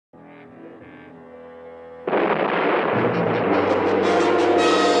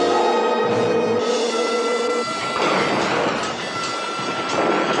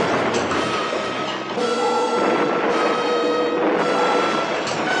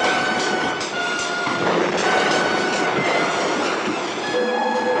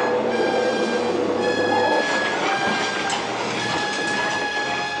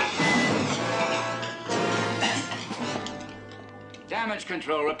Damage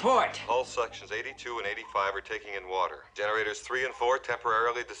control, report. Hull sections 82 and 85 are taking in water. Generators 3 and 4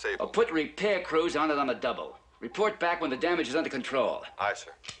 temporarily disabled. I'll put repair crews on it on the double. Report back when the damage is under control. Aye,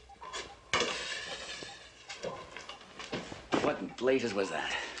 sir. What in blazes was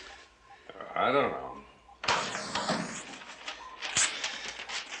that? I don't know.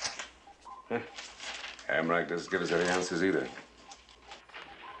 Amrak doesn't give us any answers either.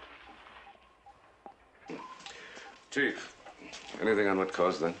 Chief, anything on what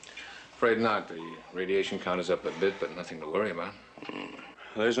caused that? Afraid not. The radiation count is up a bit, but nothing to worry about. Well,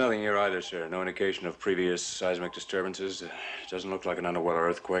 there's nothing here either, sir. No indication of previous seismic disturbances. It doesn't look like an underwater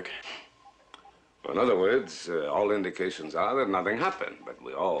earthquake. Well, in other words, all indications are that nothing happened, but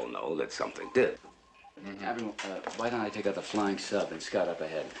we all know that something did. Admiral, why don't I take out the flying sub and scout up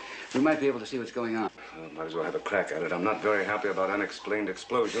ahead? We might be able to see what's going on. Might as well have a crack at it. I'm not very happy about unexplained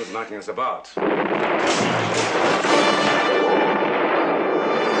explosions knocking us about.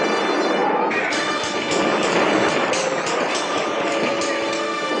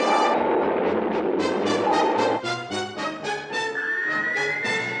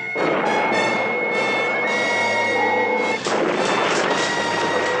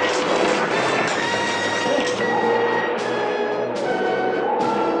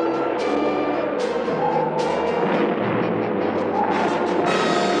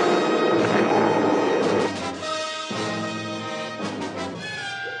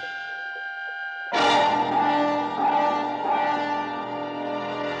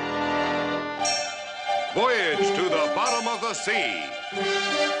 Voyage to the bottom of the sea.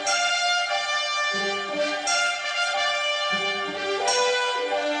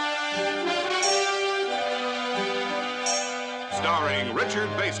 Starring Richard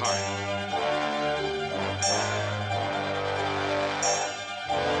Basehart.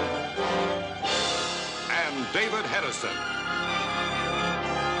 And David Hedison.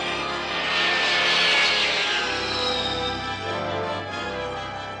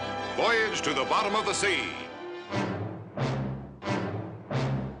 Voyage to the bottom of the sea.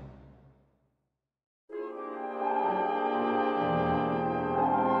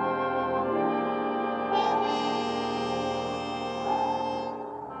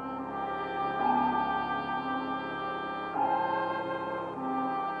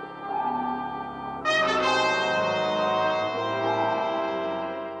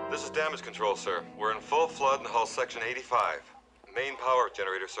 This is damage control, sir. We're in full flood in hull section 85. Main power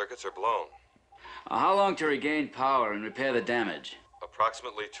generator circuits are blown. How long to regain power and repair the damage?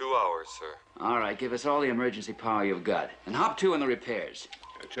 Approximately 2 hours, sir. All right, give us all the emergency power you've got. And hop to in the repairs.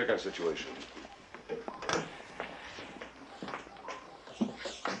 Check our situation.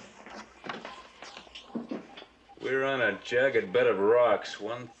 We're on a jagged bed of rocks.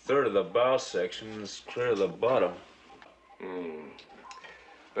 1/3 of the bow section is clear of the bottom.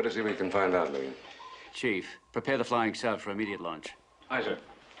 Better see what we can find out, Lee. Chief, prepare the flying sub for immediate launch. Aye, sir.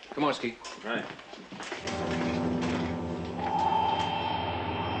 Come on, Ski. Right.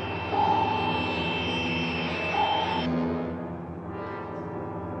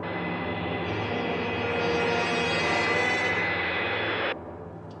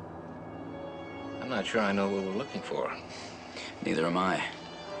 I'm not sure I know what we're looking for. Neither am I.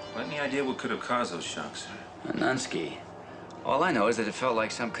 Well, any idea what could have caused those shocks, sir? Nunsky. All I know is that it felt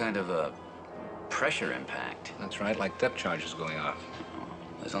like some kind of a pressure impact. That's right, like depth charges going off.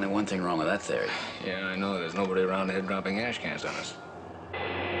 There's only one thing wrong with that theory. Yeah, I know. There's nobody around here dropping ash cans on us.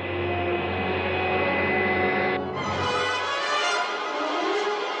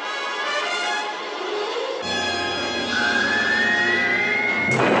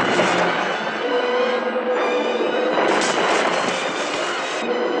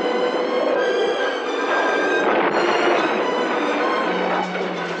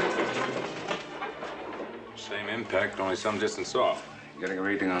 Same impact, only some distance off. Getting a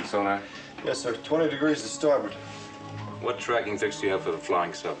reading on sonar? Yes, sir. 20 degrees to starboard. What tracking fix do you have for the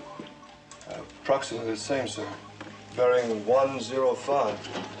flying sub? Approximately the same, sir. Bearing 105.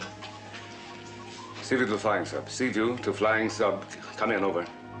 C2 to flying sub. C2 to flying sub. Come in, over.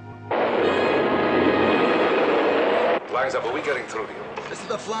 Flying sub, are we getting through to you? This is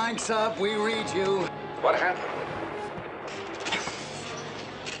the flying sub. We read you. What happened?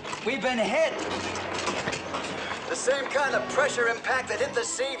 We've been hit. The same kind of pressure impact that hit the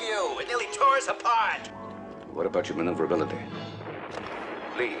sea view. It nearly tore us apart. What about your maneuverability?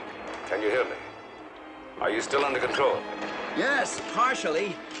 Lee, can you hear me? Are you still under control? Yes,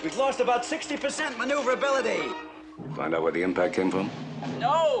 partially. We've lost about 60% maneuverability. Find out where the impact came from?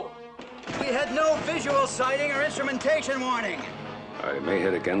 No! We had no visual sighting or instrumentation warning. I may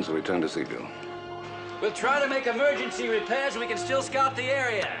hit again, so return to Seaview. We'll try to make emergency repairs and we can still scout the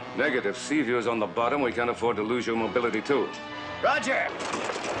area. Negative. Seaview is on the bottom. We can't afford to lose your mobility, too. Roger.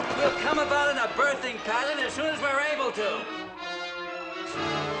 We'll come about in a berthing pattern as soon as we're able to.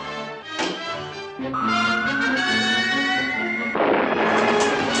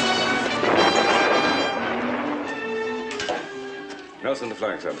 Nelson to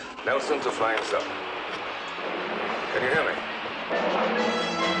flying sub. Nelson to flying sub. Can you hear me?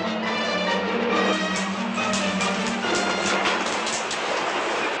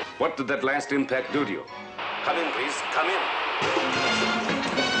 What did that last impact do to you? Come in, please. Come in.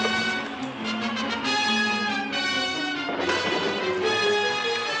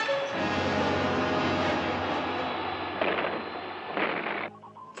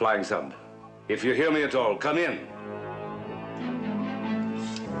 Flying sub. If you hear me at all, come in.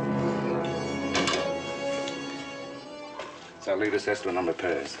 So I'll leave this estimate on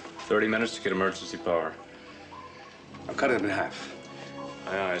repairs. 30 minutes to get emergency power. I'll cut it in half.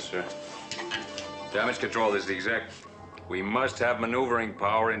 Aye, aye, sir. Damage control, this is the exec. We must have maneuvering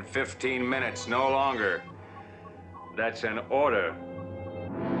power in 15 minutes, no longer. That's an order.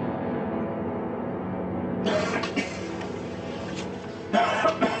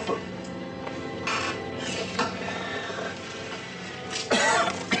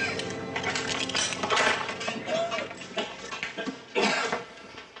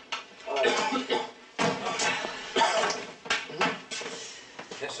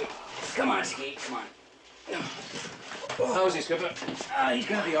 Come on, Ski, come on. How is he, Skipper? He's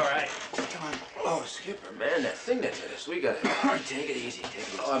gonna be all right. Come on. Oh, Skipper, man, that thing that hit us, we got it. Take it easy, take it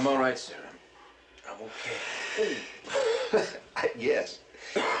easy. Oh, I'm all right, sir. I'm okay. Yes.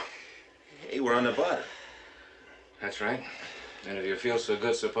 Hey, we're on the bottom. That's right. And if you feel so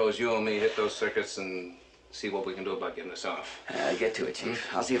good, suppose you and me hit those circuits and see what we can do about getting us off. Get to it, Chief.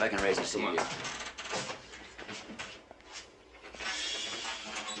 I'll see if I can raise the sea Come view. on.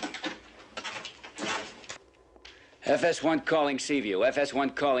 FS1 calling Seaview.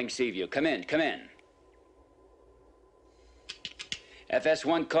 FS1 calling Seaview. Come in, come in.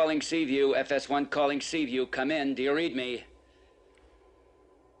 FS1 calling Seaview. FS1 calling Seaview. Come in. Do you read me?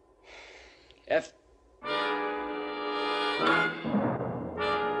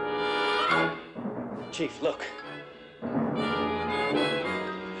 Chief, look.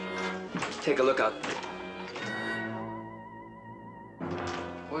 Take a look out.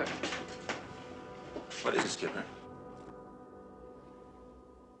 What? What is it, Skipper?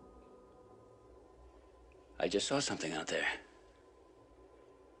 I just saw something out there.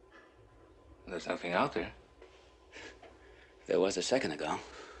 There's nothing out there. There was a second ago.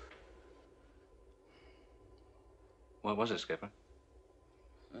 What was it, Skipper?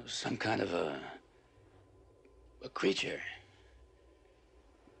 Some kind of a creature.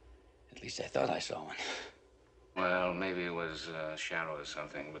 At least I thought I saw one. Well, maybe it was a shadow or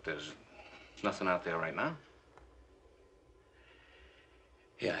something, but there's nothing out there right now.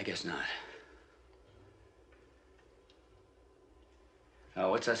 Yeah, I guess not.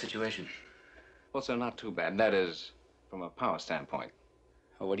 What's our situation? Well, sir, not too bad. That is, from a power standpoint.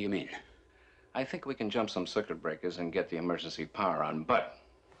 Oh, what do you mean? I think we can jump some circuit breakers and get the emergency power on, but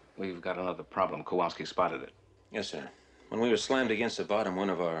we've got another problem. Kowalski spotted it. Yes, sir. When we were slammed against the bottom, one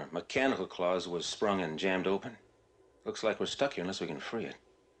of our mechanical claws was sprung and jammed open. Looks like we're stuck here unless we can free it.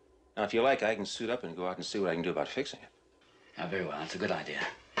 Now, if you like, I can suit up and go out and see what I can do about fixing it. Very well. That's a good idea.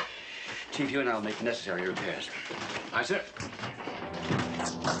 Chief, you and I will make the necessary repairs. Aye, sir.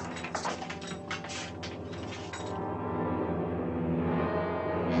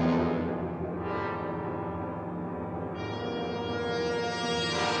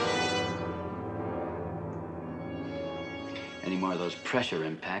 Any more of those pressure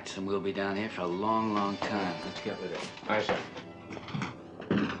impacts, and we'll be down here for a long, long time. Let's get with it. Aye, sir.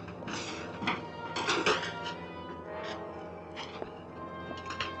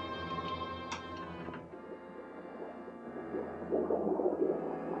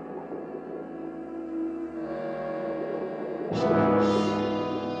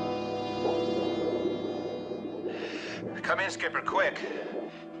 Come in, Skipper, quick.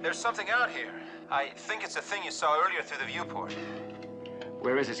 There's something out here. I think it's the thing you saw earlier through the viewport.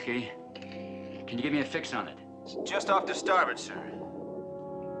 Where is it, Ski? Can you give me a fix on it? It's just off to starboard, sir.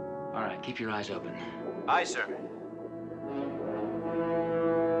 All right, keep your eyes open. Aye, sir.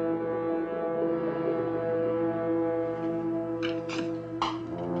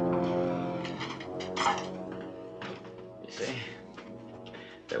 You see?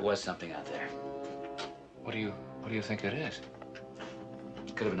 There was something out there. What do you think it is?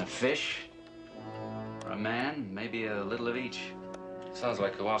 Could have been a fish, or a man, maybe a little of each. Sounds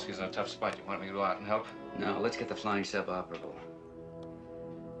like Kowalski's in a tough spot. You want me to go out and help? No, let's get the flying sub operable.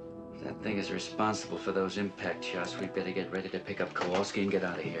 If that thing is responsible for those impact shots, we'd better get ready to pick up Kowalski and get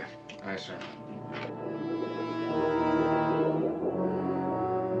out of here. Aye, sir.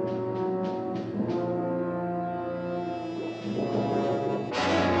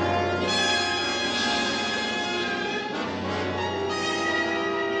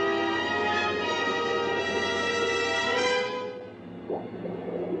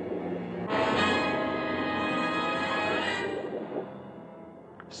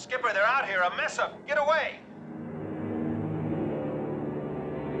 Skipper, they're out here. A mess up. Get away.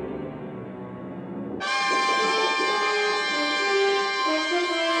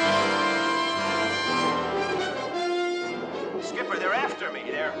 Skipper, they're after me.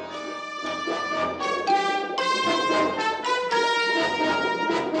 They're...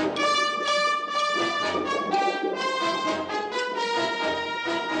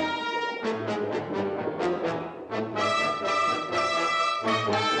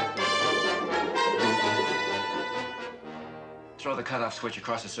 Throw the cutoff switch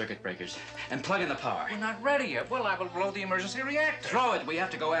across the circuit breakers and plug in the power. We're not ready yet. We're liable to blow the emergency reactor. Throw it. We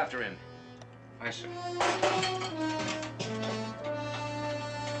have to go after him. Aye, sir.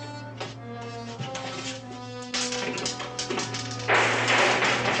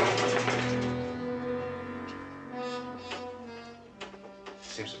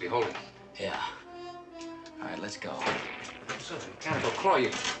 Seems to be holding. Yeah. All right, let's go. So, mechanical claw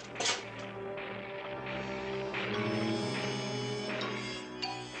you.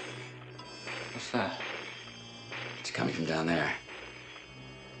 What's that? It's coming from down there.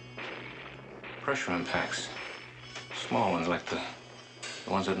 Pressure impacts. Small ones like the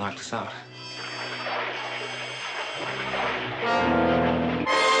ones that knocked us out.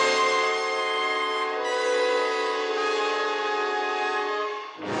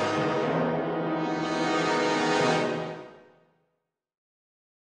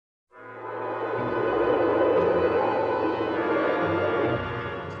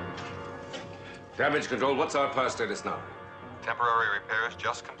 Damage control, what's our power status now? Temporary repairs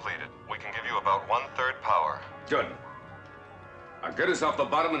just completed. We can give you about 1/3 power. Good. Now get us off the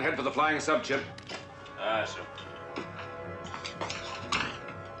bottom and head for the flying sub, Chip. Aye, sir.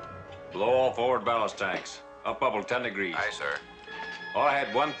 Blow all forward ballast tanks. Up bubble 10 degrees. Aye, sir. All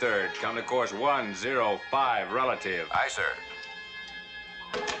ahead 1/3. Come to course 105 relative. Aye, sir.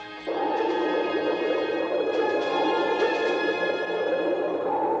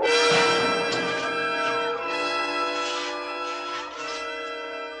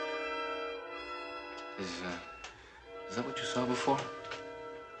 Is that what you saw before?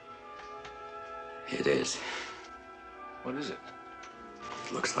 It is. What is it?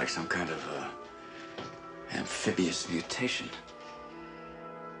 It looks like some kind of amphibious mutation.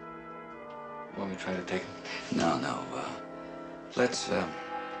 Want me to try to take him? No. Let's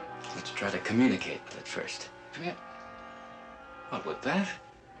try to communicate with it first. Come here. What, with that?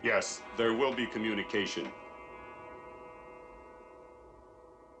 Yes, there will be communication.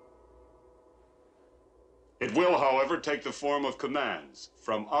 It will, however, take the form of commands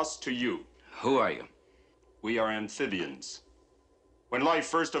from us to you. Who are you? We are amphibians. When life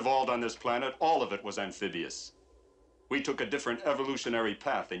first evolved on this planet, all of it was amphibious. We took a different evolutionary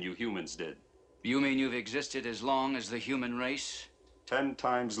path than you humans did. You mean you've existed as long as the human race? 10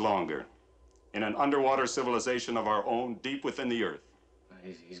 times longer. In an underwater civilization of our own, deep within the earth.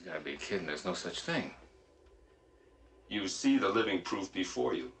 He's got to be kidding. There's no such thing. You see the living proof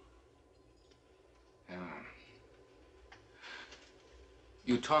before you. Yeah.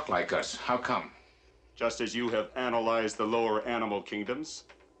 You talk like us. How come? Just as you have analyzed the lower animal kingdoms,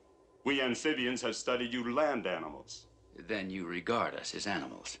 we amphibians have studied you land animals. Then you regard us as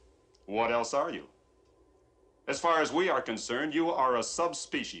animals. What else are you? As far as we are concerned, you are a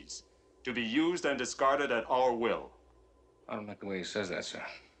subspecies, to be used and discarded at our will. I don't like the way he says that, sir.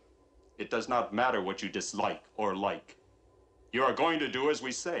 It does not matter what you dislike or like. You are going to do as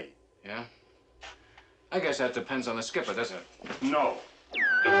we say. Yeah? I guess that depends on the skipper, doesn't it? No.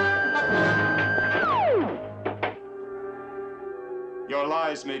 Your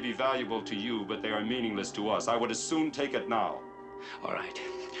lives may be valuable to you, but they are meaningless to us. I would as soon take it now. All right.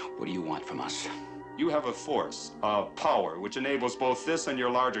 What do you want from us? You have a force, a power, which enables both this and your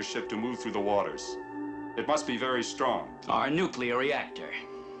larger ship to move through the waters. It must be very strong. Our nuclear reactor.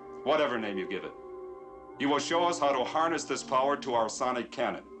 Whatever name you give it. You will show us how to harness this power to our sonic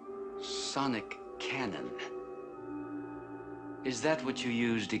cannon. Sonic cannon. Is that what you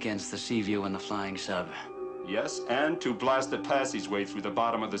used against the Seaview and the flying sub? Yes, and to blast a passageway through the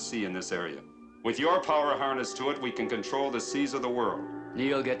bottom of the sea in this area. With your power harnessed to it, we can control the seas of the world.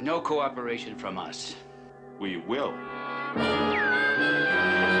 You'll get no cooperation from us. We will.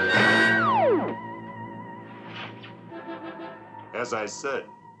 As I said,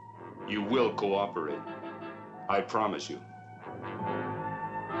 you will cooperate. I promise you.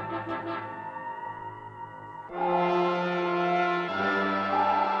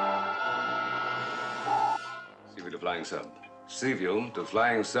 Seaview to flying sub. Seaview to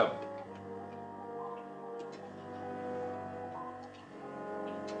flying sub.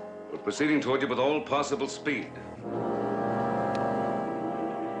 We're proceeding toward you with all possible speed.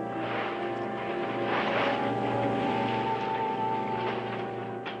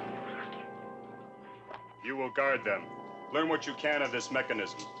 You will guard them. Learn what you can of this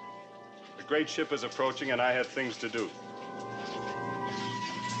mechanism. The great ship is approaching and I have things to do.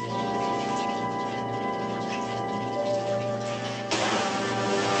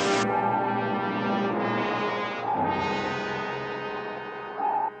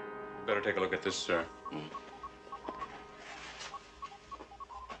 Better take a look at this, sir.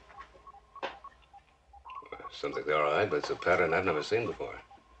 Something there, all right, but it's a pattern I've never seen before.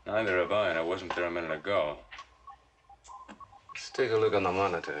 Neither have I, and I wasn't there a minute ago. Let's take a look on the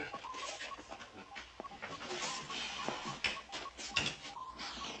monitor.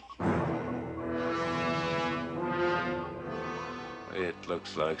 It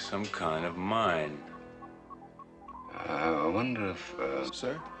looks like some kind of mine. I wonder if,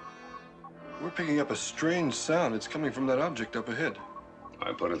 Sir? We're picking up a strange sound. It's coming from that object up ahead.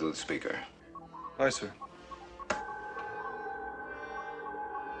 I put it to the speaker. Aye, sir.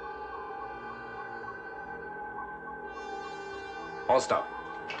 All stop.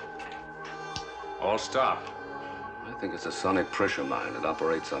 All stop. I think it's a sonic pressure mine. It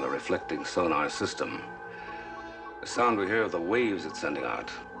operates on a reflecting sonar system. The sound we hear of the waves it's sending out.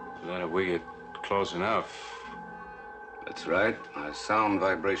 Then if we get close enough... That's right. Our sound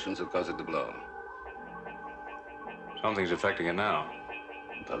vibrations have caused it to blow. Something's affecting it now.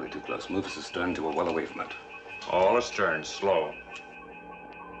 Probably too close. Move us astern until we're well away from it. All astern, slow.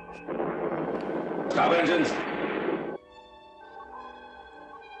 Stop engines!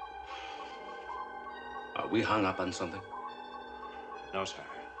 Are we hung up on something? No, sir.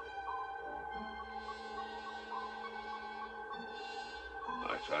 All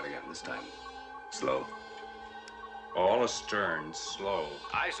right, try it again. This time, slow. All astern, slow.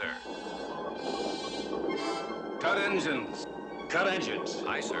 Aye, sir. Cut engines. Cut engines.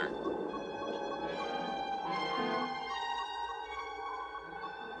 Aye, sir.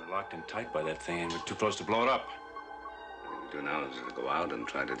 We're locked in tight by that thing, and we're too close to blow it up. What we do now is to go out and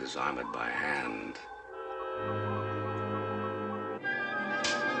try to disarm it by hand.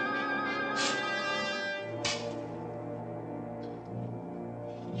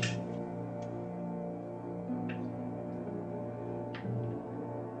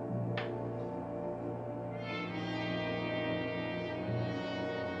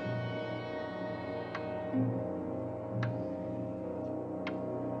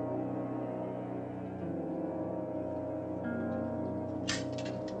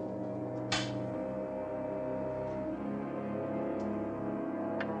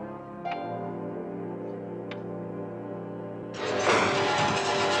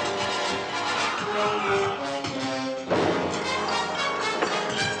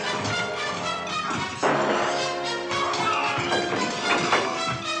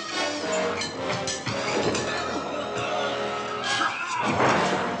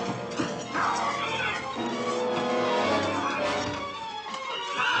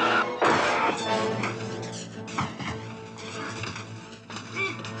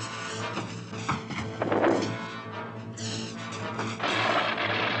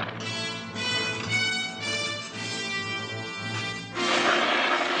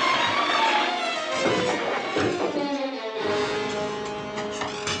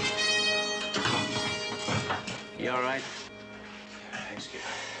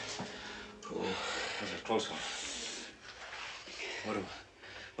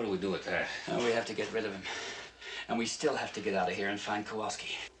 What do we do with that? We have to get rid of him. And we still have to get out of here and find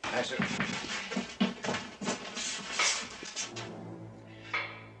Kowalski. Aye, sir.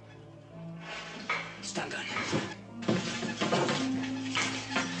 Stun gun.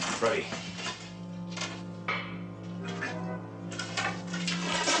 Ready.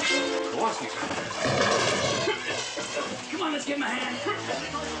 Kowalski. Come on, let's give him a hand.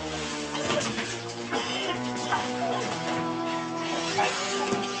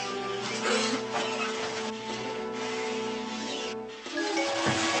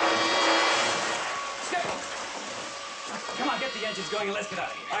 Skip! Come on, get the engines going and let's get out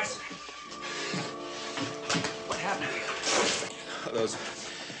of here. Aye, sir. What happened to you?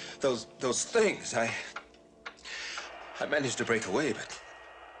 Those things. I managed to break away, but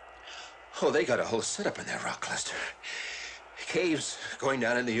they got a whole setup in their rock cluster. Caves going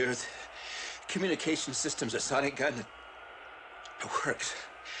down in the earth, communication systems, a sonic gun. It works.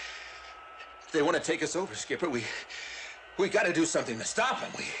 They want to take us over, Skipper. We got to do something to stop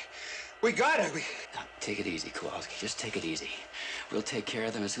them. We gotta. Now, take it easy, Kowalski. Just take it easy. We'll take care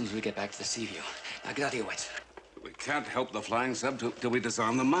of them as soon as we get back to the Seaview. Now, get out of your wits. We can't help the flying sub till we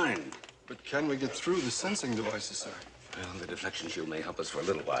disarm the mine. But can we get through the sensing devices, sir? Well, the deflection shield may help us for a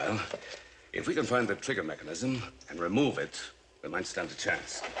little while. If we can find the trigger mechanism and remove it, we might stand a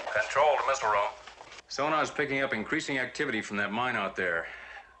chance. Control to missile room. Sonar's picking up increasing activity from that mine out there.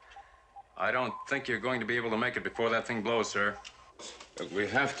 I don't think you're going to be able to make it before that thing blows, sir. Look, we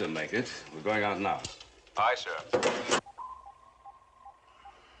have to make it. We're going out now. Aye, sir.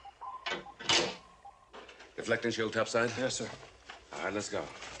 Deflecting shield topside? Yes, sir. All right, let's go.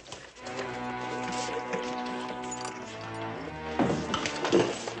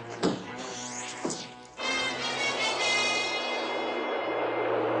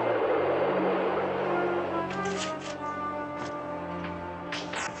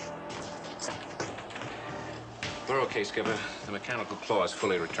 We're okay, Skipper. The mechanical claw is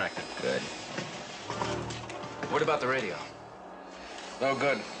fully retracted. Good. What about the radio? No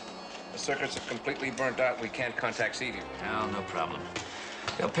good. The circuits are completely burnt out. We can't contact Seaview. No, no problem.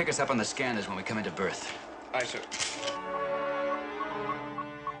 They'll pick us up on the scanners when we come into berth. Aye, sir.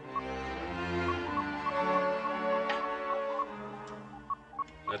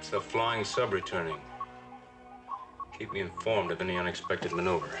 That's the flying sub returning. Keep me informed of any unexpected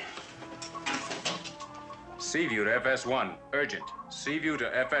maneuver. Seaview to FS1. Urgent. Seaview to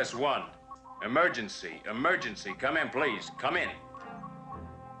FS1. Emergency. Emergency. Come in, please. Come in.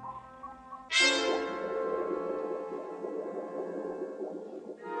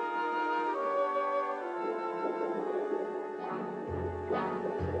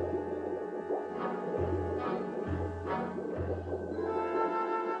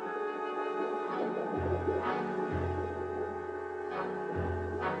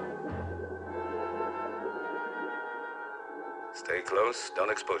 Stay close. Don't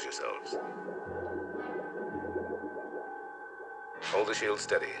expose yourselves. Hold the shield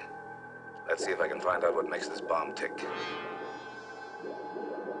steady. Let's see if I can find out what makes this bomb tick.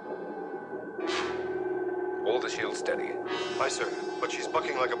 Hold the shield steady. Aye, sir. But she's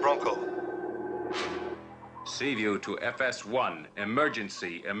bucking like a bronco. Seaview to FS1.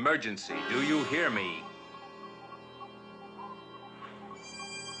 Emergency. Emergency. Do you hear me?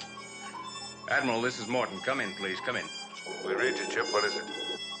 Admiral, this is Morton. Come in, please. Come in. We read you, Chip. What is it?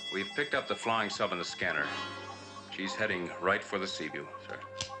 We've picked up the flying sub in the scanner. She's heading right for the Seaview, sir.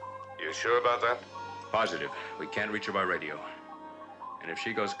 You sure about that? Positive. We can't reach her by radio. And if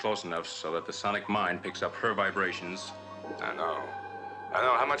she goes close enough so that the sonic mine picks up her vibrations... I know.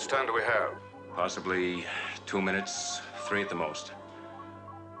 How much time do we have? Possibly 2 minutes, 3 at the most.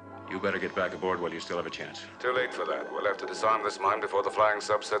 You better get back aboard while you still have a chance. Too late for that. We'll have to disarm this mine before the flying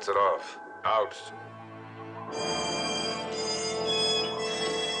sub sets it off. Out.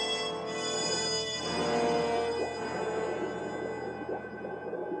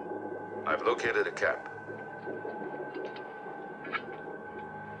 I've located a cap.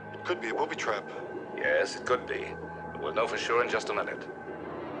 It could be a booby trap. Yes, it could be. But we'll know for sure in just a minute.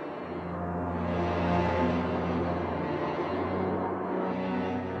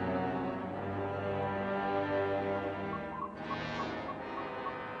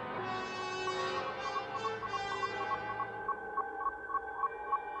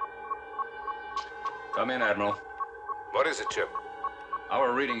 Come in, Admiral. What is it, Chip?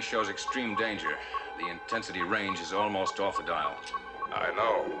 Our reading shows extreme danger. The intensity range is almost off the dial. I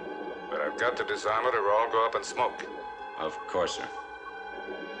know. But I've got to disarm it or we'll all go up in smoke. Of course, sir.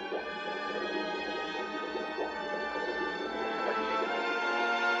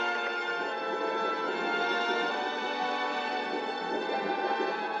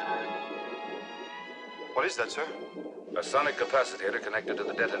 What is that, sir? A sonic capacitator connected to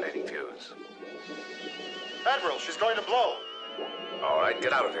the detonating fuse. Admiral, she's going to blow. All right,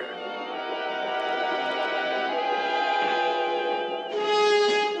 get out of here.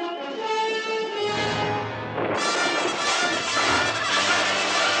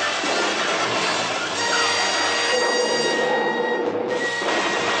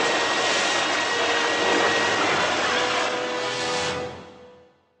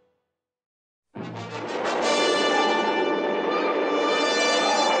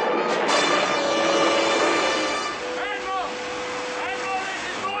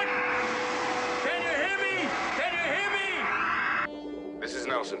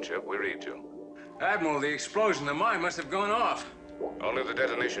 explosion, the mine must have gone off. Only the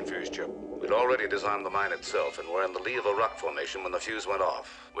detonation fuse, Chip. We'd already disarmed the mine itself, and we're in the lee of a rock formation when the fuse went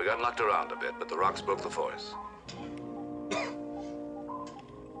off. We got knocked around a bit, but the rocks broke the force.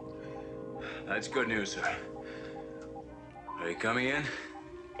 That's good news, sir. Are you coming in?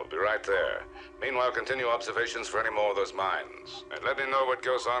 We'll be right there. Meanwhile, continue observations for any more of those mines. And let me know what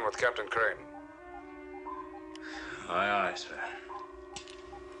goes on with Captain Crane. Aye, aye, sir.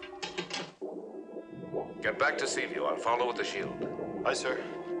 Get back to Seaview. I'll follow with the shield. Aye, sir.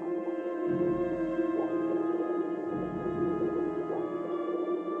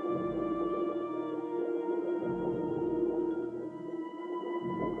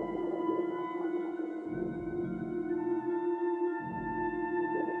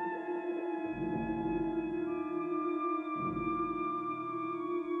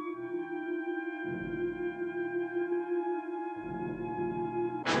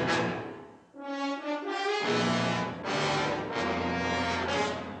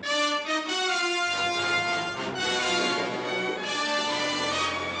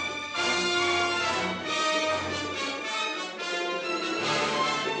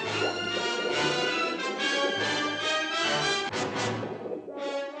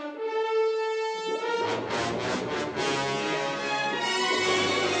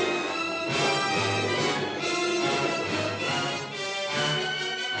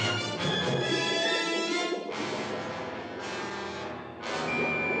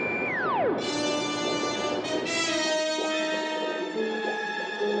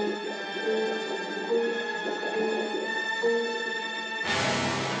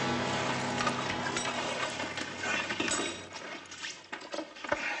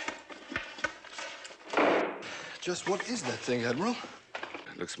 Just what is that thing, Admiral?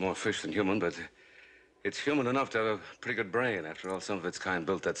 It looks more fish than human, but it's human enough to have a pretty good brain. After all, some of its kind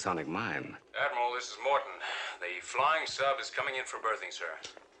built that sonic mine. Admiral, this is Morton. The flying sub is coming in for berthing, sir.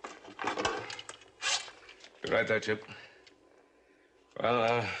 Be right there, Chip.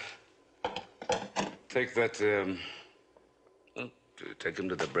 Well, take that, well, take him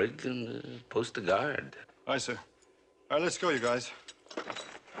to the brig and post a guard. Aye, sir. All right, let's go, you guys.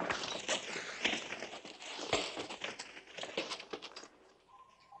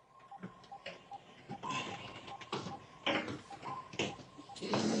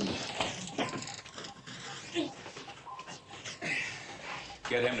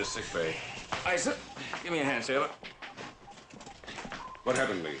 Get him to sick bay. Aye, sir. Give me a hand, sailor. What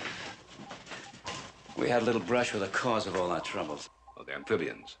happened, Lee? We had a little brush with the cause of all our troubles. Oh, the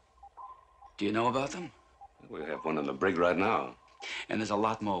amphibians. Do you know about them? We have one in the brig right now. And there's a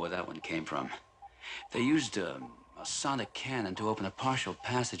lot more where that one came from. They used a sonic cannon to open a partial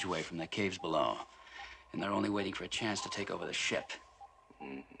passageway from the caves below. And they're only waiting for a chance to take over the ship.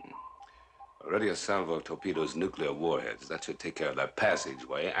 Mm-hmm. Already a salvo of torpedoes, nuclear warheads. That should take care of their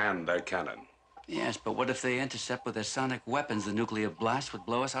passageway and their cannon. Yes, but what if they intercept with their sonic weapons? The nuclear blast would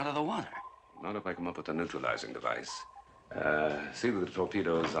blow us out of the water. Not if I come up with a neutralizing device. See that the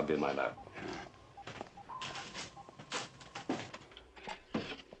torpedoes, I'll be in my lab.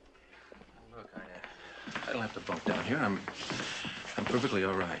 Look, I don't have to bunk down here. I'm perfectly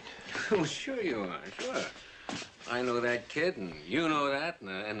all right. Oh, sure you are, sure. I know that, kid, and you know that,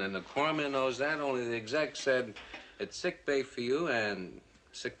 and the corpsman knows that. Only the exec said it's sick bay for you, and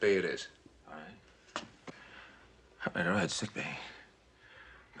sick bay it is. All right, sick bay.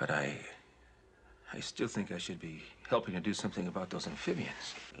 But I still think I should be helping to do something about those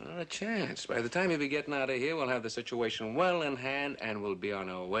amphibians. Not a chance. By the time you be getting out of here, we'll have the situation well in hand, and we'll be on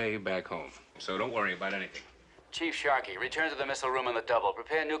our way back home. So don't worry about anything. Chief Sharkey, return to the missile room on the double.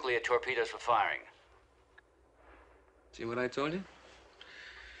 Prepare nuclear torpedoes for firing. See what I told you?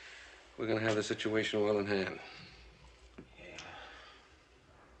 We're gonna have the situation well in hand.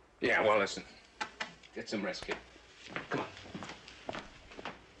 Yeah, well, listen. Get some rest, kid. Come on.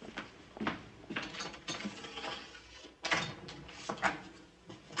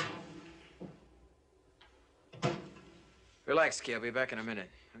 Relax, Key. I'll be back in a minute.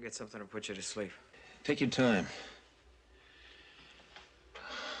 I'll get something to put you to sleep. Take your time.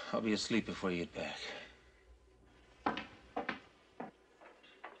 I'll be asleep before you get back.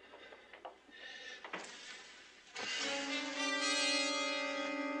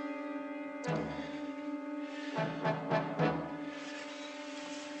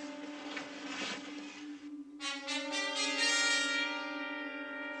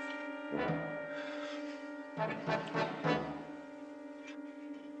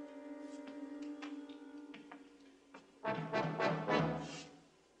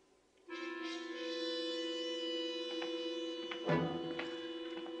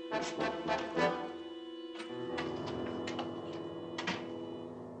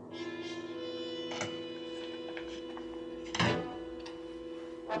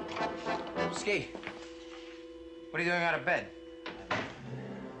 Ski, what are you doing out of bed?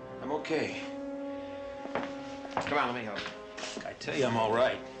 I'm okay. Come on, let me help. I tell you, I'm all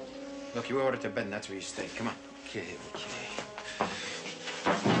right. Look, you ordered to bed, and that's where you stay. Come on. Okay.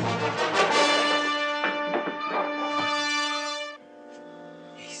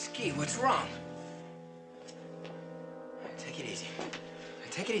 Hey, Ski, what's wrong? Take it easy.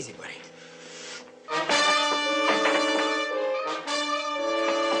 Take it easy, buddy.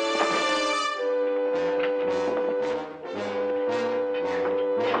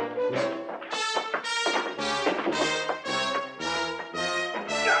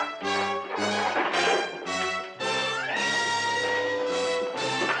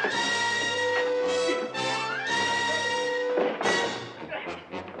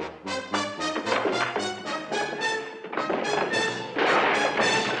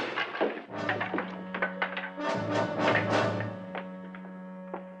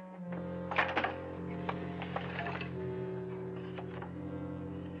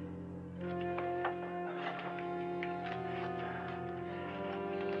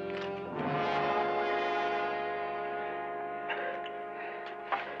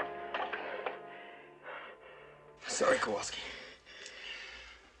 Sorry, Kowalski.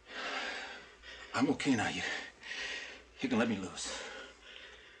 I'm okay now. You can let me loose.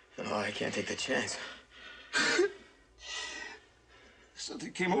 No, I can't take the chance.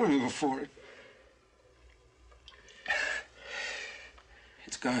 Something came over me before.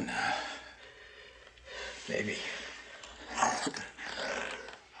 It's gone now. Maybe.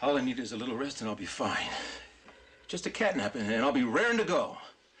 All I need is a little rest and I'll be fine. Just a cat nap and I'll be raring to go.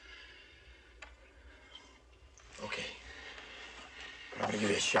 Okay. I'm gonna give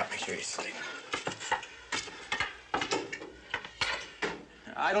you a shot. Make sure you sleep.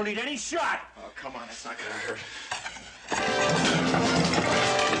 I don't need any shot. Oh, come on. That's not gonna hurt.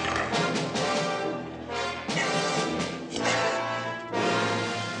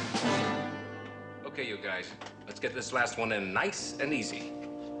 Okay, you guys. Let's get this last one in nice and easy.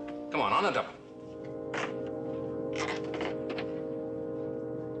 Come on a double.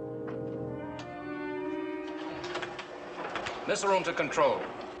 Missile room to control.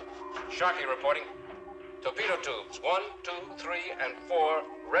 Sharky reporting. Torpedo tubes 1, 2, 3, and 4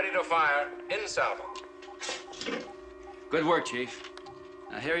 ready to fire in salvo. Good work, Chief.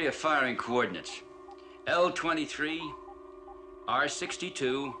 Now, here are your firing coordinates. L23,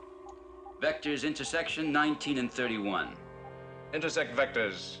 R62, vectors intersection 19 and 31. Intersect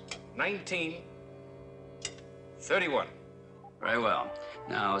vectors 19, 31. Very well.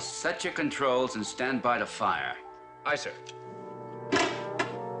 Now, set your controls and stand by to fire. Aye, sir.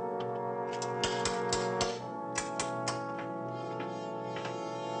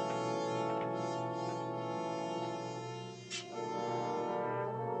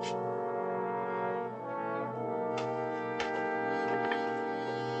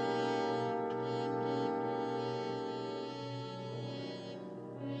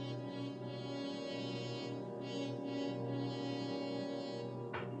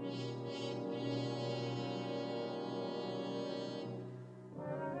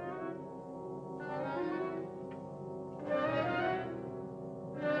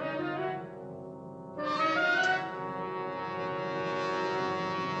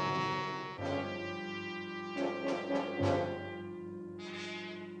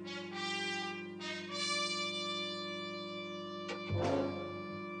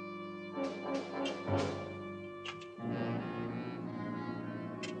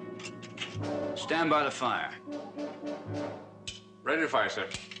 Stand by to fire. Ready to fire, sir.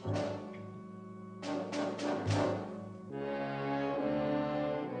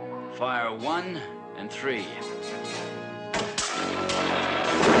 Fire 1 and 3.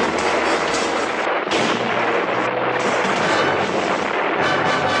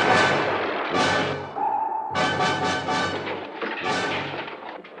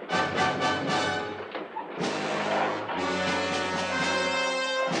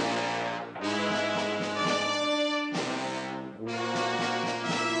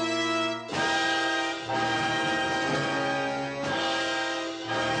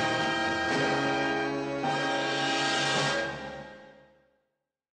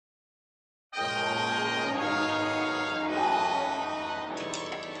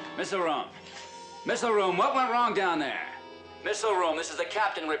 Missile room. Missile room, what went wrong down there? Missile room, this is the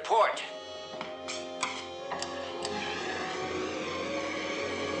captain. Report.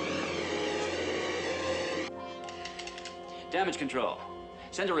 Damage control.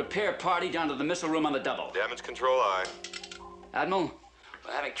 Send a repair party down to the missile room on the double. Damage control, aye. Admiral,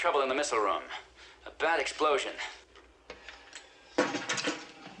 we're having trouble in the missile room. A bad explosion.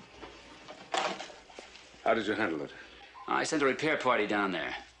 How did you handle it? I sent a repair party down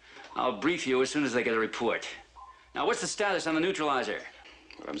there. I'll brief you as soon as I get a report. Now, what's the status on the neutralizer?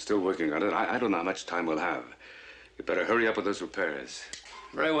 Well, I'm still working on it. I don't know how much time we'll have. You better hurry up with those repairs.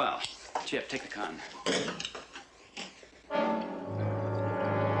 Very well. Chip, take the con.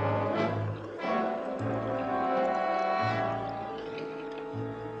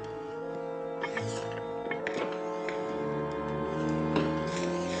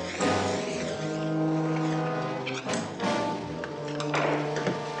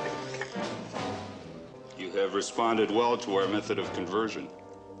 You have responded well to our method of conversion.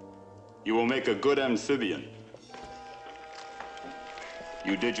 You will make a good amphibian.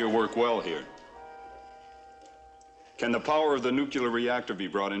 You did your work well here. Can the power of the nuclear reactor be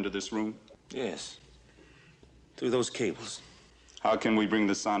brought into this room? Yes. Through those cables. How can we bring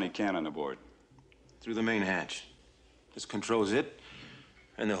the sonic cannon aboard? Through the main hatch. This controls it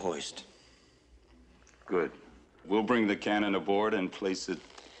and the hoist. Good. We'll bring the cannon aboard and place it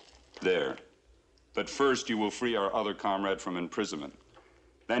there. But first, you will free our other comrade from imprisonment.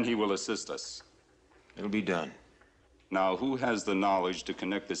 Then he will assist us. It'll be done. Now, who has the knowledge to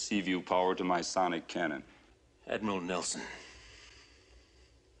connect the Seaview power to my sonic cannon? Admiral Nelson.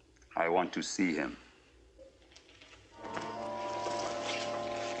 I want to see him.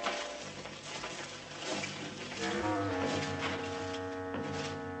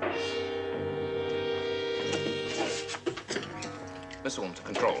 Missile to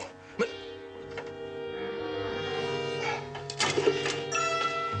control.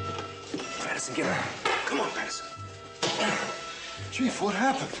 Madison, get her. Come on, Madison. Chief, what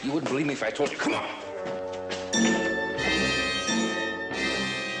happened? You wouldn't believe me if I told you. Come on.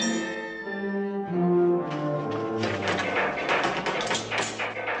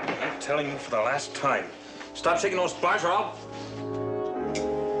 I'm telling you for the last time. Stop shaking those bars or I'll...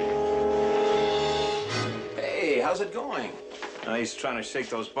 Hey, how's it going? He's trying to shake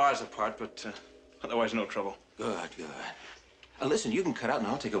those bars apart, but otherwise no trouble. Good, good. Listen, you can cut out and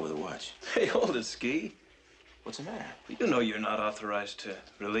I'll take over the watch. Hey, hold it, Ski. What's the matter? You know you're not authorized to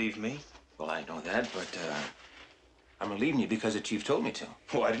relieve me. Well, I know that, but I'm relieving you because the chief told me to.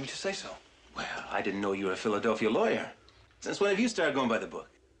 Why didn't you say so? Well, I didn't know you were a Philadelphia lawyer. Since when have you started going by the book?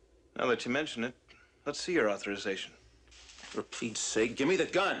 Now that you mention it, let's see your authorization. For Pete's sake, give me the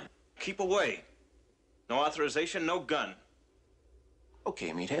gun. Keep away. No authorization, no gun.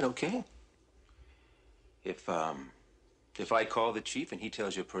 Okay, meathead, okay. If I call the chief and he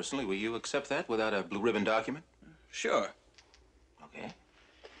tells you personally, will you accept that without a blue ribbon document? Sure. Okay.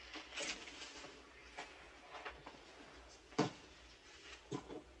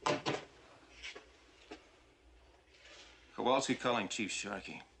 Kowalski calling Chief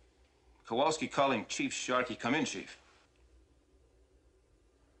Sharkey. Kowalski calling Chief Sharkey. Come in, Chief.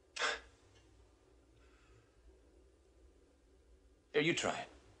 Here, you try it.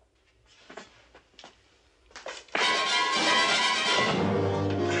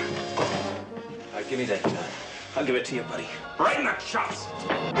 All right, give me that gun. I'll give it to you, buddy. Right in the chops!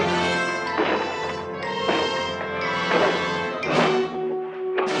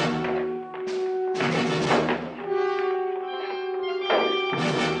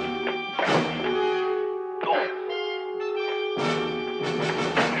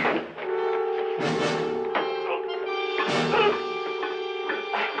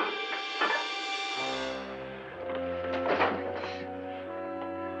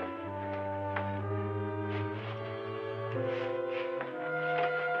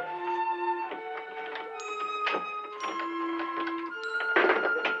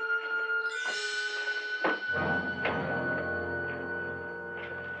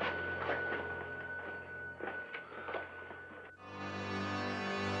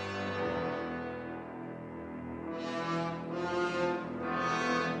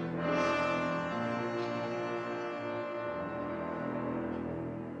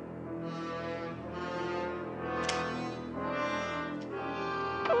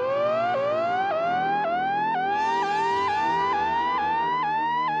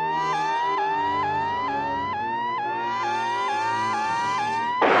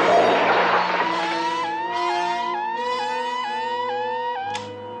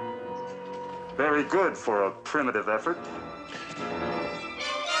 Very good for a primitive effort.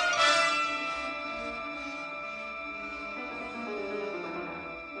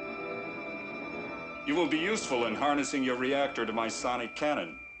 You will be useful in harnessing your reactor to my sonic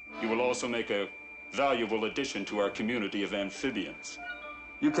cannon. You will also make a valuable addition to our community of amphibians.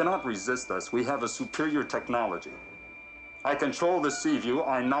 You cannot resist us. We have a superior technology. I control the Seaview.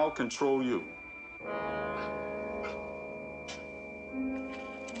 I now control you.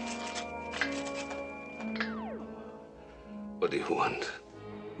 What do you want?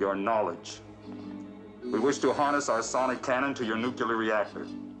 Your knowledge. We wish to harness our sonic cannon to your nuclear reactor,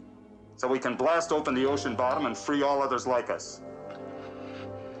 so we can blast open the ocean bottom and free all others like us.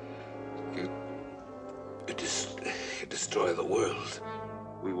 You destroy the world.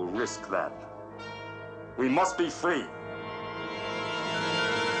 We will risk that. We must be free.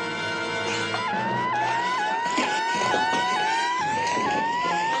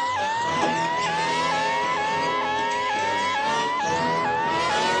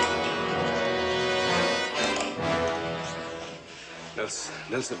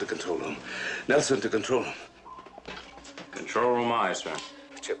 Nelson to control room. Nelson to control room. Control room aye, sir.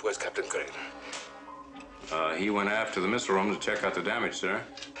 Chip, where's Captain Crane? He went aft to the missile room to check out the damage, sir.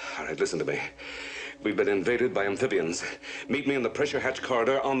 All right, listen to me. We've been invaded by amphibians. Meet me in the pressure hatch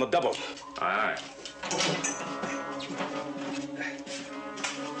corridor on the double. Aye, aye.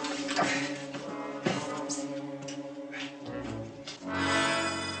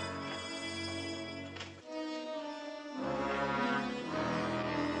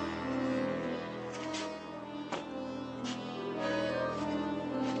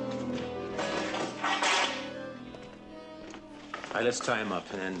 All right, let's tie him up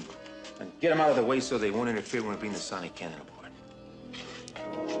and get him out of the way so they won't interfere when we bring the sonic cannon aboard.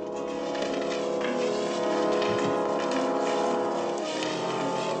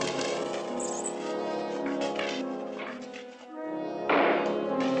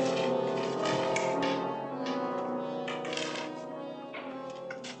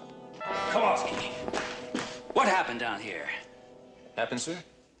 Kowalski, what happened down here? Happened, sir?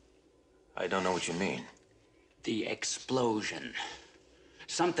 I don't know what you mean. The explosion.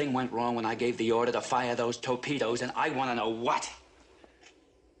 Something went wrong when I gave the order to fire those torpedoes, and I want to know what.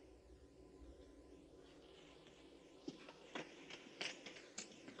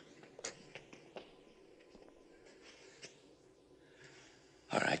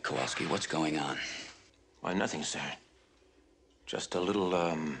 All right, Kowalski, what's going on? Why, nothing, sir. Just a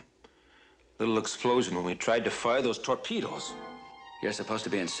little explosion when we tried to fire those torpedoes. You're supposed to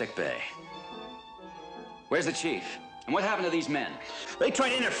be in sick bay. Where's the chief? And what happened to these men? They tried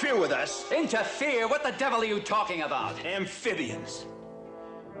to interfere with us. Interfere? What the devil are you talking about? Amphibians.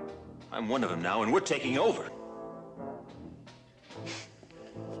 I'm one of them now, and we're taking over.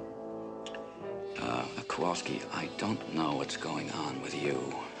 Kowalski, I don't know what's going on with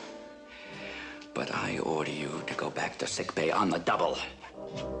you, but I order you to go back to sick bay on the double.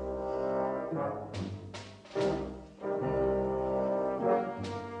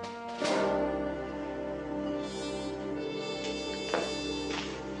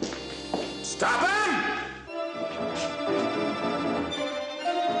 Stop him!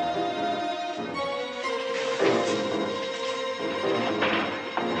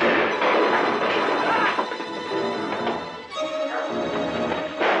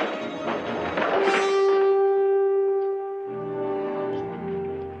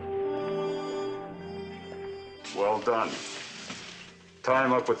 Well done. Tie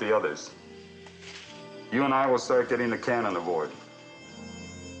him up with the others. You and I will start getting the cannon aboard.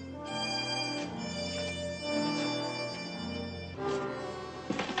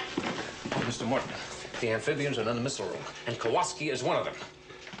 Mr. Morton, the amphibians are in the missile room, and Kowalski is one of them.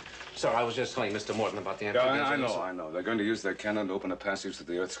 Sir, I was just telling Mr. Morton about the amphibians. Yeah, I know. They're going to use their cannon to open a passage to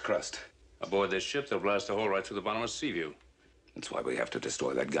the Earth's crust. Aboard this ship, they'll blast a hole right through the bottomless sea view. That's why we have to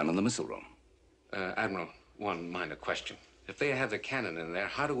destroy that gun in the missile room. Admiral, one minor question. If they have the cannon in there,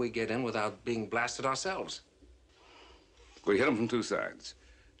 how do we get in without being blasted ourselves? We hit them from two sides.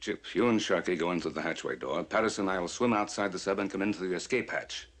 Chip, you and Sharkey go in through the hatchway door. Patterson and I will swim outside the sub and come into the escape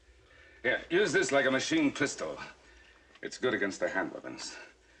hatch. Yeah, use this like a machine pistol. It's good against their hand weapons.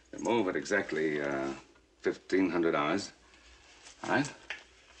 They move at exactly 1,500 hours. All right?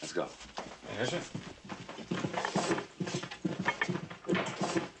 Let's go. Yes, sir.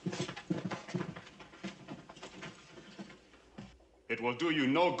 It will do you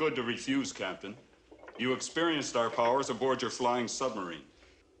no good to refuse, Captain. You experienced our powers aboard your flying submarine.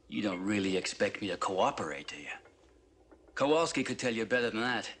 You don't really expect me to cooperate, do you? Kowalski could tell you better than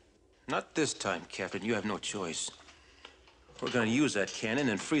that. Not this time, Captain. You have no choice. We're going to use that cannon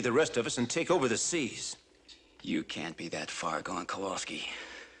and free the rest of us and take over the seas. You can't be that far gone, Kowalski.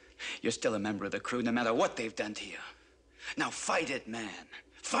 You're still a member of the crew, no matter what they've done to you. Now fight it, man.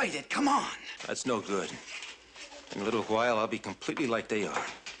 Fight it, come on. That's no good. In a little while, I'll be completely like they are.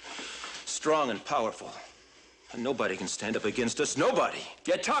 Strong and powerful. And nobody can stand up against us. Nobody.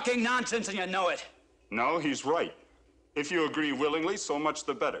 You're talking nonsense and you know it. No, he's right. If you agree willingly, so much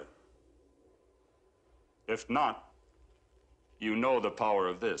the better. If not, you know the power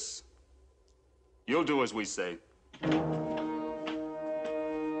of this. You'll do as we say.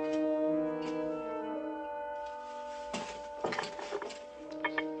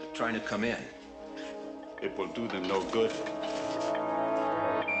 trying to come in. It will do them no good.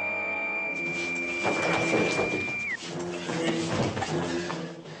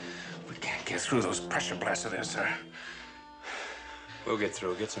 We can't get through those pressure blasts of theirs, sir. We'll get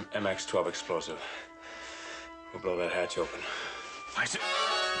through. Get some MX-12 explosive. We'll blow that hatch open. Why is it?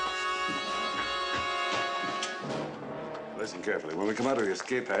 Listen carefully. When we come out of the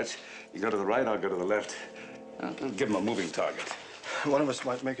escape hatch, you go to the right, I'll go to the left. I'll give them a moving target. One of us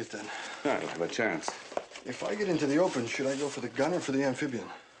might make it then. I'll have a chance. If I get into the open, should I go for the gun or for the amphibian?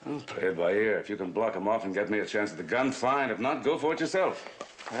 I'll play it by ear. If you can block them off and get me a chance at the gun, fine. If not, go for it yourself.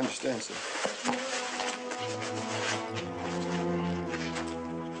 I understand, sir.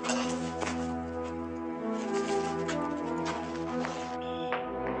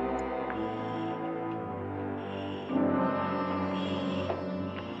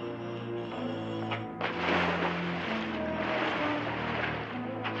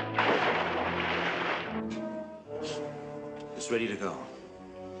 Ready to go.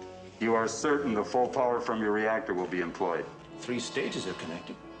 You are certain the full power from your reactor will be employed? 3 stages are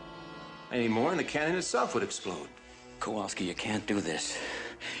connected. Any more and the cannon itself would explode. Kowalski, you can't do this.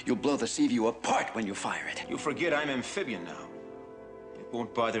 You'll blow the Seaview apart when you fire it. You forget I'm amphibian now. It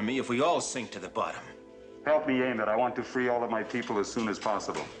won't bother me if we all sink to the bottom. Help me aim it. I want to free all of my people as soon as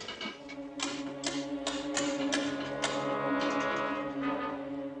possible.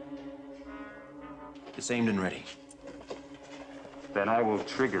 It's aimed and ready. Then I will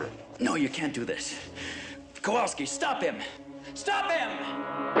trigger it. No, you can't do this. Kowalski, stop him! Stop him!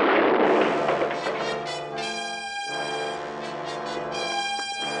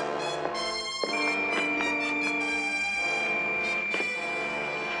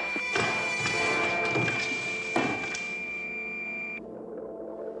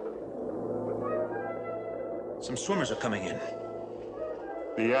 Some swimmers are coming in.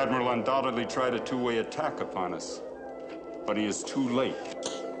 The Admiral undoubtedly tried a two-way attack upon us, but he is too late.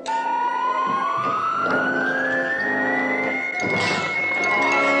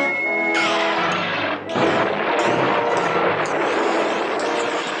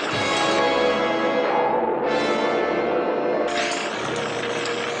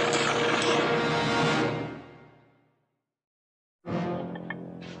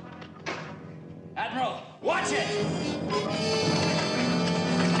 Admiral, watch it!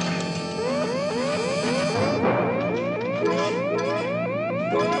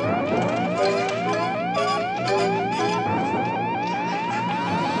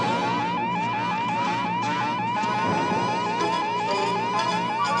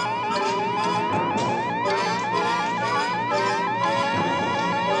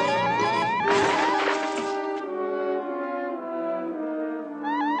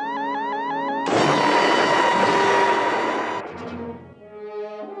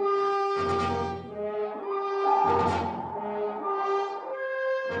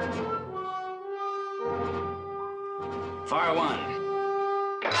 Fire one.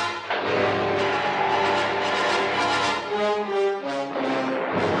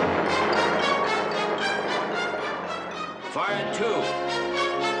 Fire two.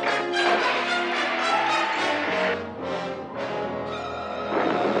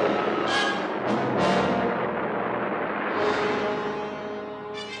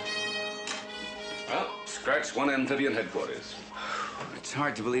 Well, scratch one amphibian headquarters. It's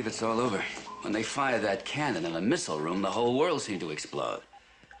hard to believe it's all over. When they fired that cannon in the missile room, the whole world seemed to explode.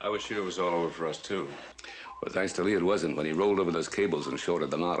 I wish it was all over for us, too. Well, thanks to Lee, it wasn't. When he rolled over those cables and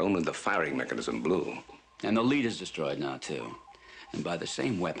shorted the knot, only the firing mechanism blew. And the lead is destroyed now, too. And by the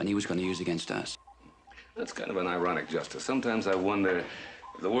same weapon he was going to use against us. That's kind of an ironic justice. Sometimes I wonder if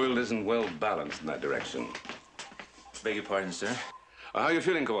the world isn't well balanced in that direction. Beg your pardon, sir. How are you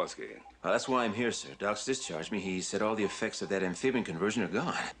feeling, Kowalski? That's why I'm here, sir. Doc's discharged me. He said all the effects of that amphibian conversion are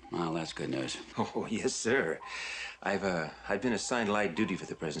gone. Well, that's good news. Oh, yes, sir. I've been assigned light duty for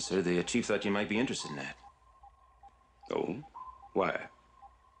the present, sir. The chief thought you might be interested in that. Oh? Why?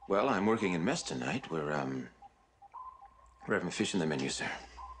 Well, I'm working in mess tonight. We're having fish in the menu, sir.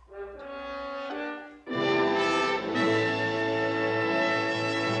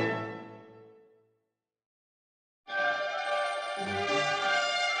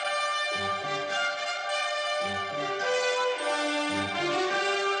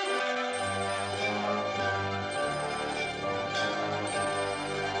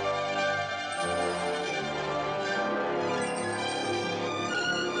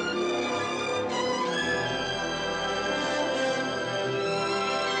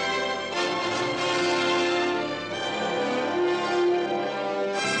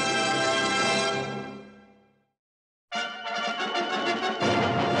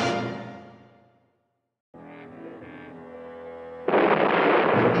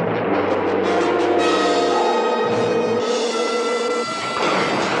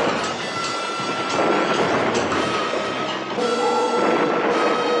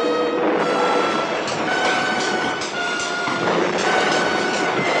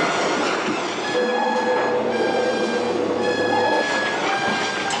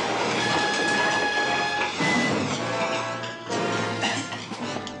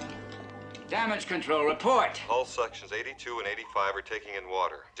 Damage control, report. Hull sections 82 and 85 are taking in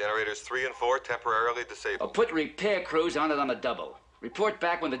water. Generators 3 and 4 temporarily disabled. I'll put repair crews on it on a double. Report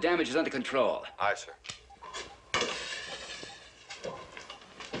back when the damage is under control. Aye, sir.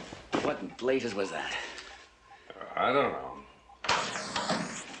 What in blazes was that? I don't know.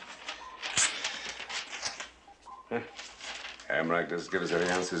 Amrak doesn't give us any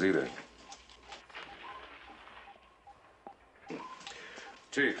answers either.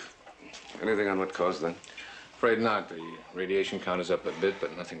 Chief, anything on what caused that? Afraid not. The radiation count is up a bit,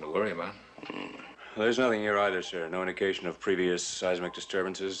 but nothing to worry about. Well, there's nothing here either, sir. No indication of previous seismic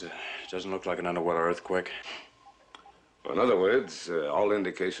disturbances. It doesn't look like an underwater earthquake. In other words, all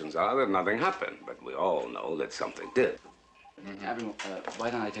indications are that nothing happened, but we all know that something did. Admiral,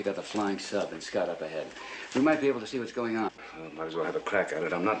 why don't I take out the flying sub and scout up ahead? We might be able to see what's going on. Well, might as well have a crack at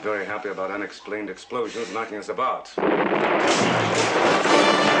it. I'm not very happy about unexplained explosions knocking us about.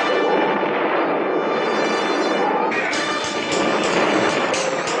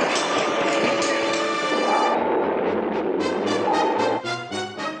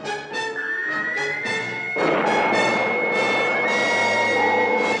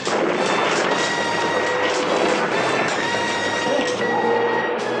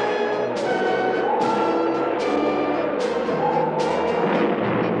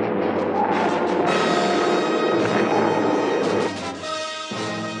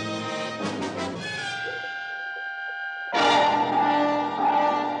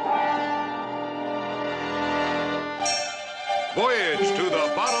 Voyage to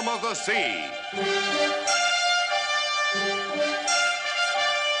the bottom of the sea.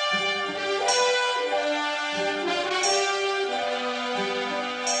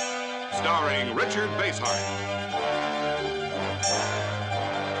 Starring Richard Basehart.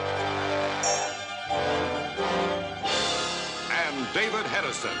 And David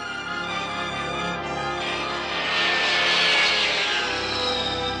Hedison.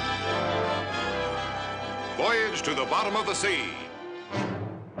 Voyage to the bottom of the sea.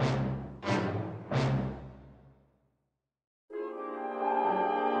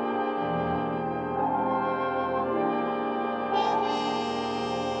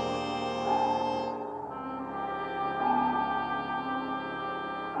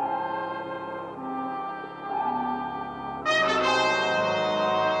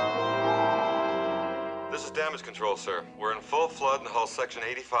 This is damage control, sir. We're in full flood in hull section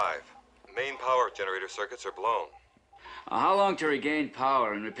 85. Main power generator circuits are blown. How long to regain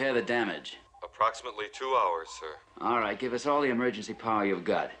power and repair the damage? Approximately 2 hours, sir. All right, give us all the emergency power you've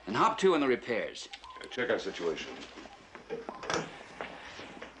got. And hop to in the repairs. Check our situation.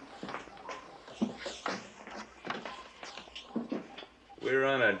 We're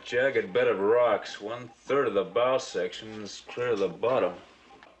on a jagged bed of rocks. 1/3 of the bow section is clear of the bottom.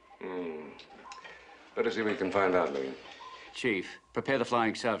 Better see what we can find out, Lee. Chief, prepare the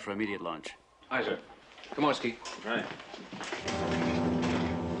flying sub for immediate launch. Aye, sir. Come on, Skeet. Right.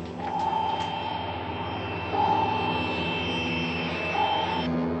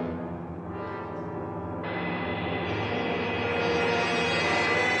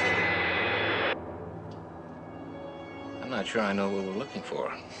 I'm not sure I know what we're looking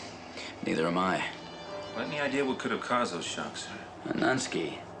for. Neither am I. Any idea what could have caused those shocks, sir?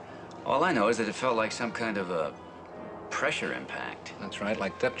 Nunsky. All I know is that it felt like some kind of a pressure impact. That's right,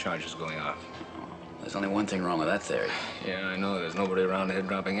 like depth charges going off. There's only one thing wrong with that theory. Yeah, I know. There's nobody around here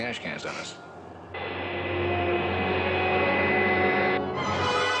dropping ash cans on us.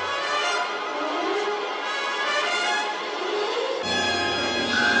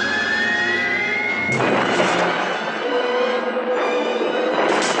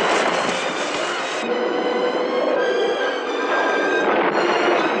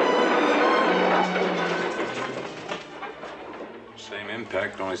 Same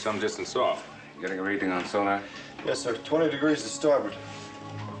impact, only some distance off. Getting a reading on sonar? Yes, sir. 20 degrees to starboard.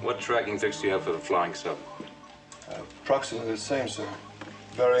 What tracking fix do you have for the flying sub? Approximately the same, sir.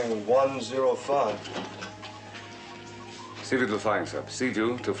 Varying 105. C2 to flying sub.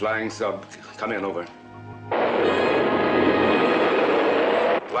 C2 to flying sub. Come in, over.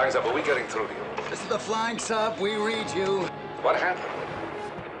 Flying sub, are we getting through to you? This is the flying sub. We read you. What happened?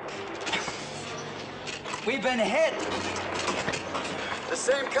 We've been hit. The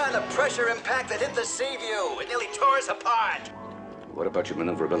same kind of pressure impact that hit the sea view. It nearly tore us apart. What about your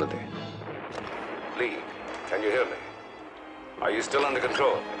maneuverability? Lee, can you hear me? Are you still under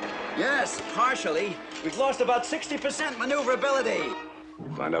control? Yes, partially. We've lost about 60% maneuverability.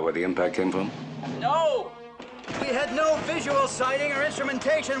 Find out where the impact came from? No! We had no visual sighting or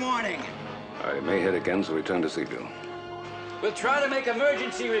instrumentation warning. I may hit again, so return to Seaview. We'll try to make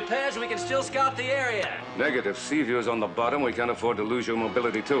emergency repairs and we can still scout the area. Negative. Seaview is on the bottom. We can't afford to lose your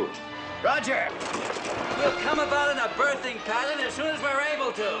mobility, too. Roger. We'll come about in a berthing pattern as soon as we're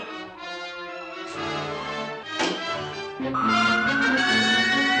able to.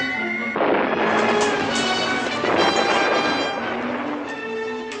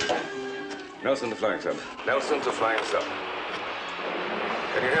 Nelson to flying sub. Nelson to flying sub.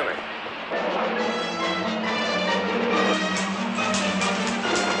 Can you hear me?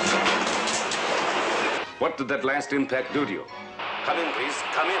 What did that last impact do to you? Come in, please.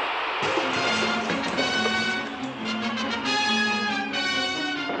 Come in.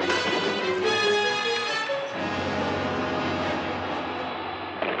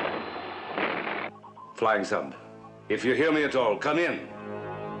 Flying sub. If you hear me at all, come in.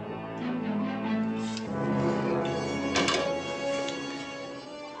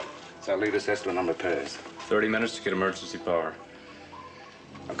 It's our latest estimate on repairs. 30 minutes to get emergency power.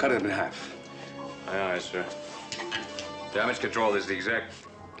 I'll cut it in half. Aye, aye, sir. Damage control is the exact.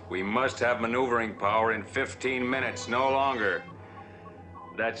 We must have maneuvering power in 15 minutes, no longer.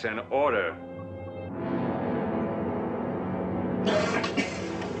 That's an order.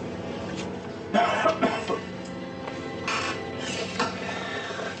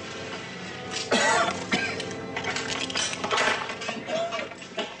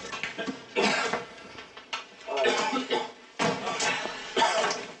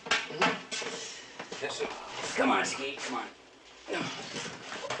 Come on, Ski, come on.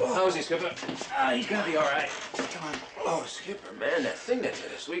 How is he, Skipper? He's gonna be all right. Come on. Oh, Skipper, man, that thing that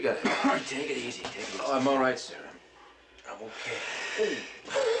hit us, we got it. Take it easy, take it easy. Oh, I'm all right, sir. I'm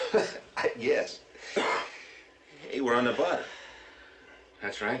okay. Yes. Hey, we're on the bottom.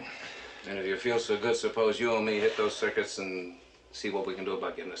 That's right. And if you feel so good, suppose you and me hit those circuits and see what we can do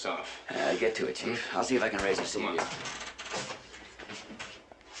about getting us off. Get to it, Chief. I'll see if I can raise a Seaview.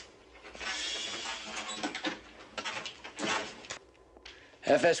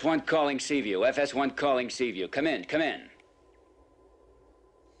 FS1 calling Seaview. FS1 calling Seaview. Come in, come in.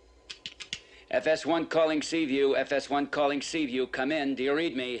 FS1 calling Seaview. FS1 calling Seaview. Come in. Do you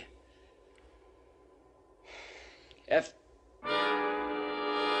read me?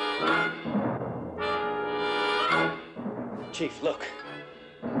 Chief, look.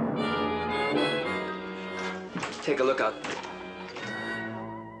 Take a look out.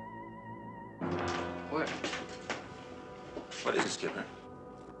 What? What is it, Skipper?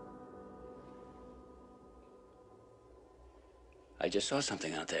 I just saw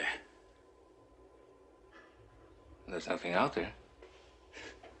something out there. There's nothing out there.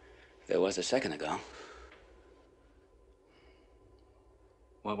 There was a second ago.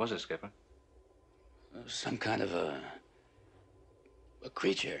 What was it, Skipper? Some kind of a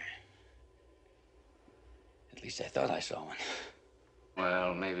creature. At least I thought I saw one.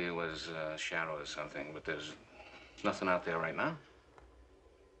 Well, maybe it was a shadow or something, but there's nothing out there right now.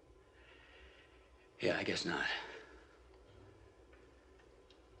 Yeah, I guess not.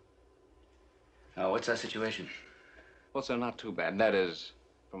 Oh, what's our situation? Well, sir, not too bad. That is,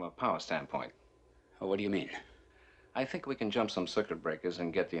 from a power standpoint. Oh, what do you mean? I think we can jump some circuit breakers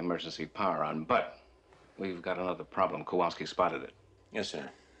and get the emergency power on, but we've got another problem. Kowalski spotted it. Yes, sir.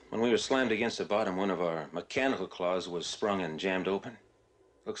 When we were slammed against the bottom, one of our mechanical claws was sprung and jammed open.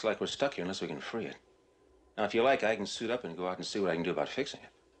 Looks like we're stuck here unless we can free it. Now, if you like, I can suit up and go out and see what I can do about fixing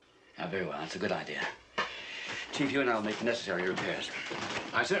it. Very well. That's a good idea. Chief, you and I will make the necessary repairs.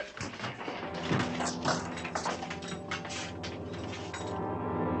 Aye, sir.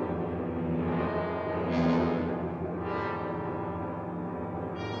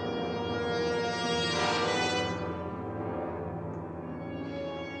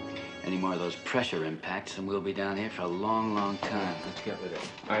 Any more of those pressure impacts, and we'll be down here for a long, long time. Let's get with it.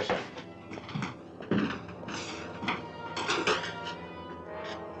 Aye, sir.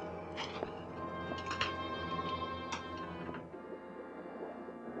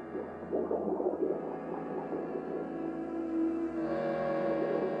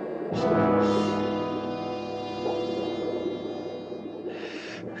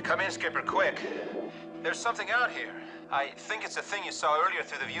 Come in, Skipper, quick. There's something out here. I think it's the thing you saw earlier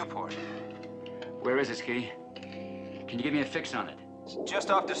through the viewport. Where is it, Ski? Can you give me a fix on it? It's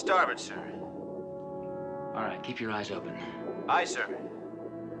just off to starboard, sir. All right, keep your eyes open. Aye, sir.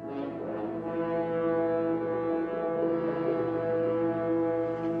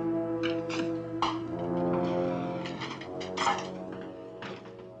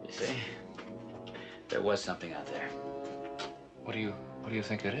 You see? There was something out there. What do you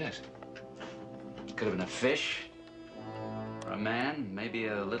think it is? Could have been a fish, or a man, maybe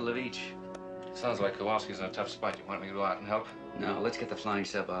a little of each. Sounds like Kowalski's in a tough spot. You want me to go out and help? No, let's get the flying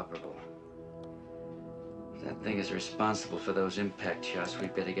sub operable. If that thing is responsible for those impact shots,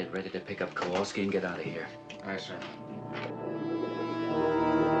 we'd better get ready to pick up Kowalski and get out of here. Aye, sir.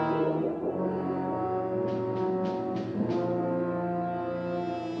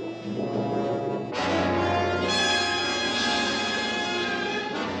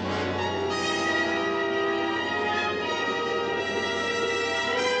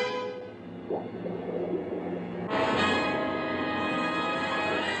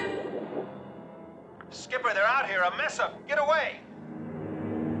 Skipper, they're out here. A mess up. Get away.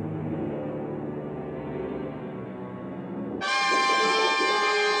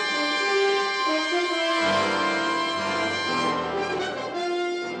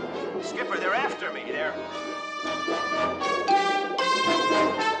 Skipper, they're after me. They're...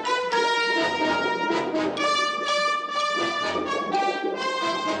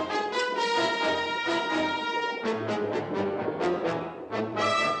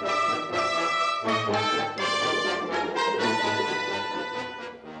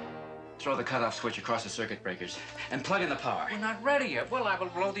 Throw the cutoff switch across the circuit breakers and plug in the power. We're not ready yet. We're liable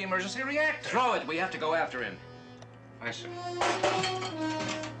to blow the emergency reactor. Throw it. We have to go after him. Aye, sir.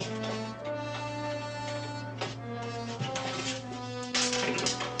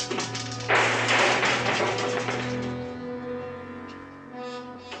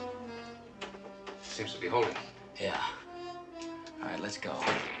 Seems to be holding. Yeah. All right, let's go.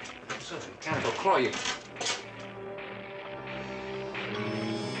 Susan, can't go claw you.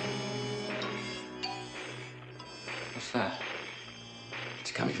 What's that?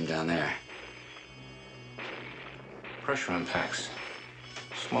 It's coming from down there. Pressure impacts.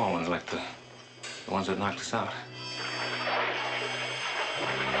 Small ones like the ones that knocked us out.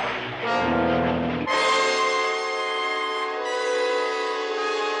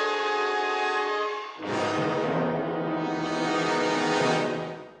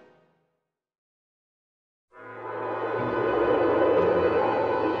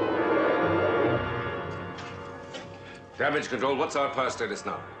 Damage control, what's our power status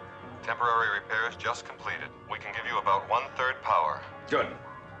now? Temporary repairs just completed. We can give you about 1/3 power. Good.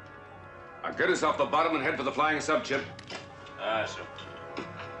 Now get us off the bottom and head for the flying sub, Chip. Aye, sir.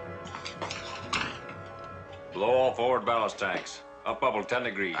 Blow all forward ballast tanks. Up bubble 10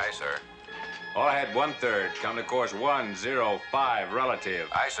 degrees. Aye, sir. All ahead 1/3. Come to course 105 relative.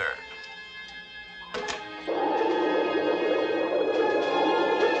 Aye, sir.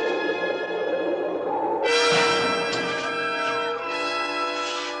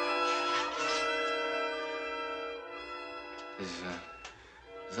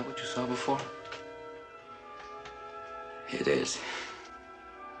 Is that what you saw before? It is.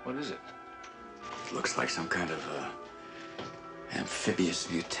 What is it? It looks like some kind of amphibious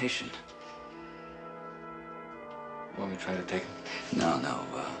mutation. Want me to try to take him? No.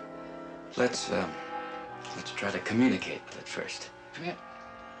 Let's try to communicate with it first. Yeah.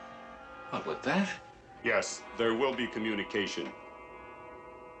 What, with that? Yes, there will be communication.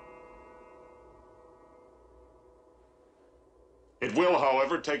 It will,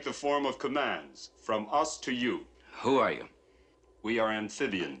 however, take the form of commands from us to you. Who are you? We are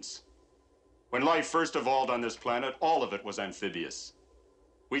amphibians. When life first evolved on this planet, all of it was amphibious.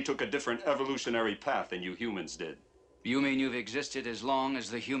 We took a different evolutionary path than you humans did. You mean you've existed as long as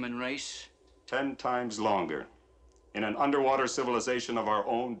the human race? 10 times longer. In an underwater civilization of our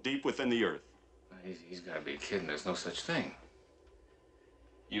own, deep within the earth. He's got to be kidding. There's no such thing.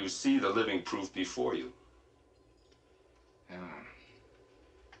 You see the living proof before you. Yeah.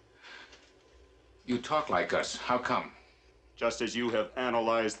 You talk like us. How come? Just as you have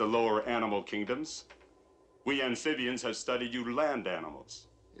analyzed the lower animal kingdoms, we amphibians have studied you land animals.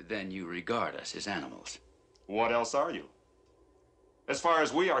 Then you regard us as animals. What else are you? As far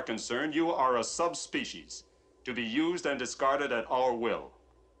as we are concerned, you are a subspecies, to be used and discarded at our will.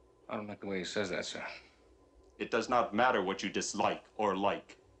 I don't like the way he says that, sir. It does not matter what you dislike or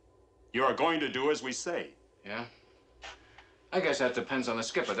like. You are going to do as we say. Yeah? I guess that depends on the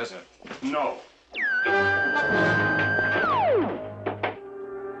skipper, doesn't it? No.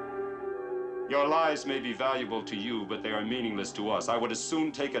 Your lives may be valuable to you, but they are meaningless to us. I would as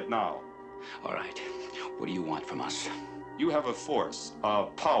soon take it now. All right. What do you want from us? You have a force, a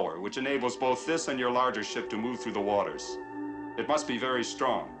power, which enables both this and your larger ship to move through the waters. It must be very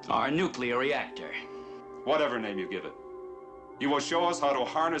strong. Our nuclear reactor. Whatever name you give it. You will show us how to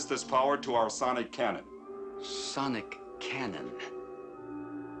harness this power to our sonic cannon. Sonic cannon?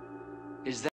 Is that